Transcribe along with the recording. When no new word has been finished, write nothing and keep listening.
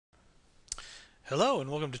Hello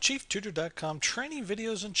and welcome to ChiefTutor.com training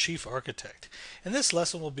videos on Chief Architect. In this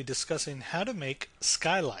lesson we'll be discussing how to make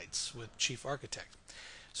skylights with Chief Architect.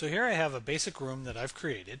 So here I have a basic room that I've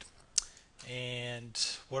created, and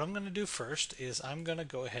what I'm going to do first is I'm going to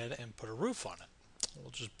go ahead and put a roof on it.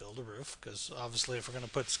 We'll just build a roof because obviously if we're going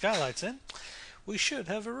to put skylights in, we should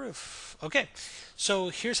have a roof. Okay, so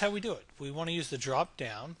here's how we do it. We want to use the drop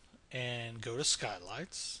down and go to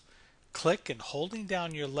Skylights. Click, and holding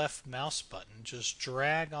down your left mouse button, just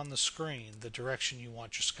drag on the screen the direction you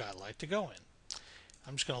want your skylight to go in.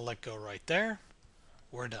 I'm just going to let go right there.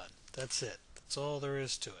 We're done. That's it. That's all there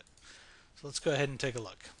is to it. So let's go ahead and take a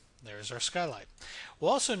look. There's our skylight.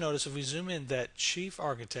 We'll also notice if we zoom in that Chief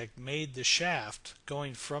Architect made the shaft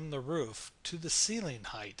going from the roof to the ceiling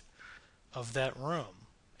height of that room,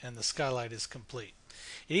 and the skylight is complete.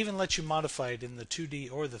 It even lets you modify it in the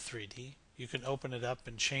 2D or the 3D. You can open it up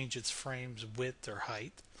and change its frame's width or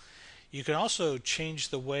height. You can also change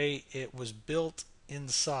the way it was built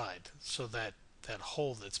inside, so that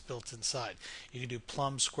hole that's built inside. You can do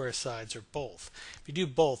plumb, square sides, or both. If you do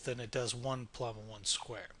both, then it does one plumb and one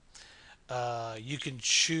square. You can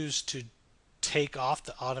choose to take off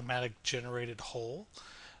the automatic generated hole,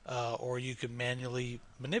 or you can manually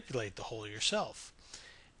manipulate the hole yourself.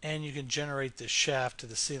 And you can generate the shaft to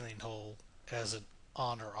the ceiling hole as an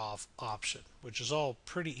on or off option, which is all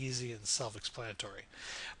pretty easy and self-explanatory.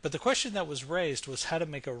 But the question that was raised was how to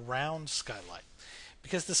make a round skylight,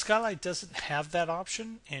 because the skylight doesn't have that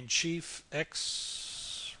option in Chief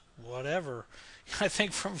X whatever. I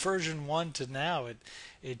think from version 1 to now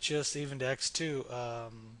it just, even to X2,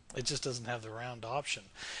 it just doesn't have the round option.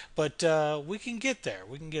 But we can get there.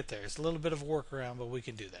 It's a little bit of a workaround, but we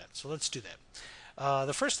can do that. So let's do that.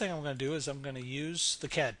 The first thing I'm going to do is I'm going to use the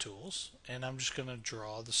CAD tools, and I'm just going to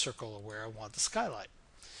draw the circle of where I want the skylight.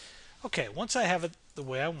 Okay, once I have it the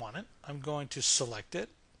way I want it, I'm going to select it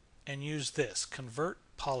and use this, Convert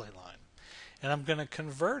Polyline. And I'm going to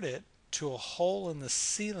convert it to a hole in the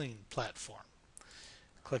ceiling platform.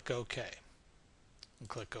 Click OK. And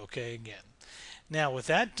click OK again. Now with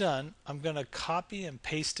that done, I'm going to copy and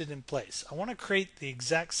paste it in place. I want to create the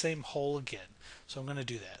exact same hole again. So I'm going to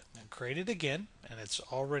do that. And create it again, and it's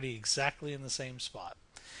already exactly in the same spot.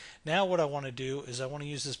 Now what I want to do is I want to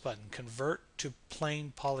use this button, Convert to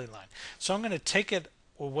Plain Polyline. So I'm going to take it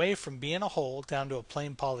away from being a hole down to a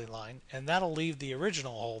plain polyline, and that'll leave the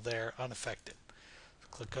original hole there unaffected.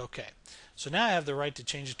 Click OK. So now I have the right to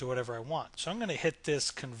change it to whatever I want. So I'm going to hit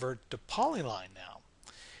this Convert to Polyline now,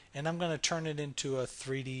 and I'm going to turn it into a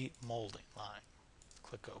 3D molding line.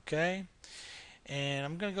 Click OK. And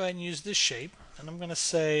I'm going to go ahead and use this shape, and I'm going to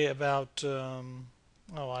say about, I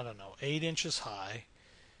don't know, 8 inches high,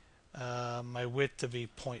 my width to be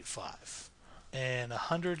 0.5, and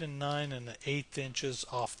 109 1/8 inches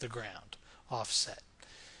off the ground, offset.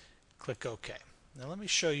 Click OK. Now let me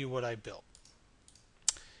show you what I built.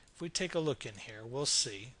 If we take a look in here, we'll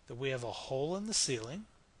see that we have a hole in the ceiling,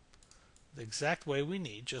 the exact way we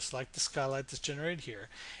need, just like the skylight that's generated here,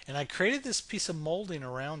 and I created this piece of molding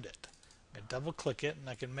around it. I double click it, and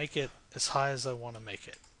I can make it as high as I want to make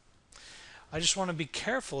it. I just want to be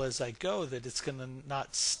careful as I go that it's going to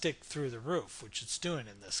not stick through the roof, which it's doing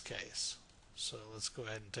in this case. So let's go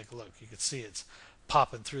ahead and take a look. You can see it's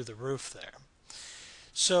popping through the roof there.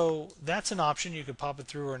 So that's an option. You can pop it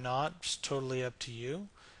through or not. It's totally up to you.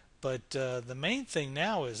 But the main thing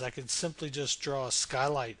now is I can simply just draw a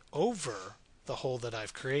skylight over the hole that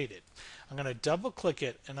I've created. I'm going to double click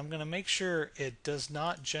it, and I'm going to make sure it does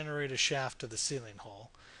not generate a shaft to the ceiling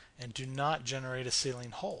hole, and do not generate a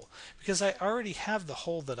ceiling hole, because I already have the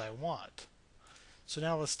hole that I want. So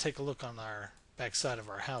now let's take a look on our back side of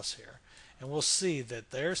our house here, and we'll see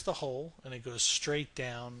that there's the hole, and it goes straight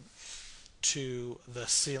down to the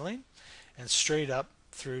ceiling and straight up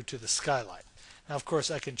through to the skylight. Now of course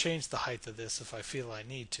I can change the height of this if I feel I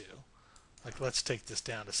need to. Like let's take this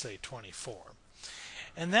down to say 24.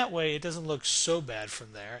 And that way it doesn't look so bad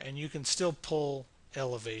from there, and you can still pull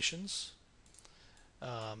elevations,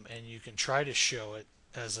 and you can try to show it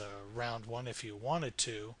as a round one if you wanted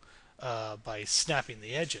to, by snapping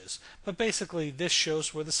the edges. But basically this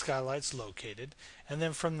shows where the skylight's located, and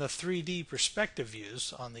then from the 3D perspective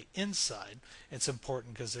views on the inside, it's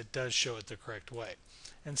important because it does show it the correct way.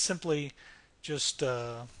 And simply just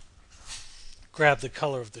grab the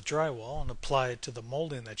color of the drywall and apply it to the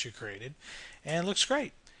molding that you created, and it looks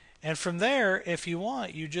great. And from there, if you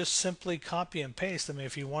want, you just simply copy and paste. I mean,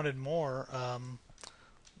 if you wanted more,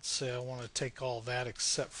 let's say I want to take all that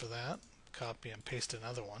except for that, copy and paste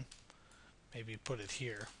another one, maybe put it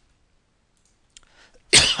here.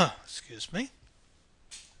 Excuse me.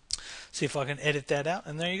 See if I can edit that out,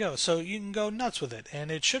 and there you go. So you can go nuts with it,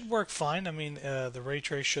 and it should work fine. I mean, the ray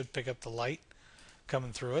trace should pick up the light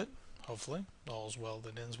coming through it. Hopefully, all's well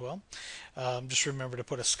that ends well. Just remember to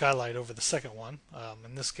put a skylight over the second one.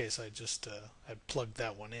 In this case, I just had plugged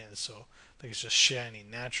that one in, so I think it's just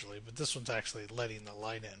shining naturally. But this one's actually letting the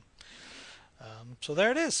light in. So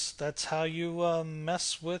there it is. That's how you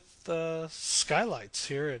mess with skylights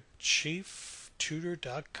here at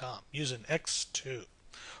ChiefTutor.com using X2.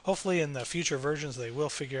 Hopefully in the future versions they will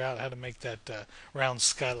figure out how to make that round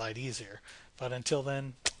skylight easier. But until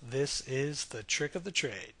then, this is the trick of the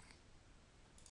trade.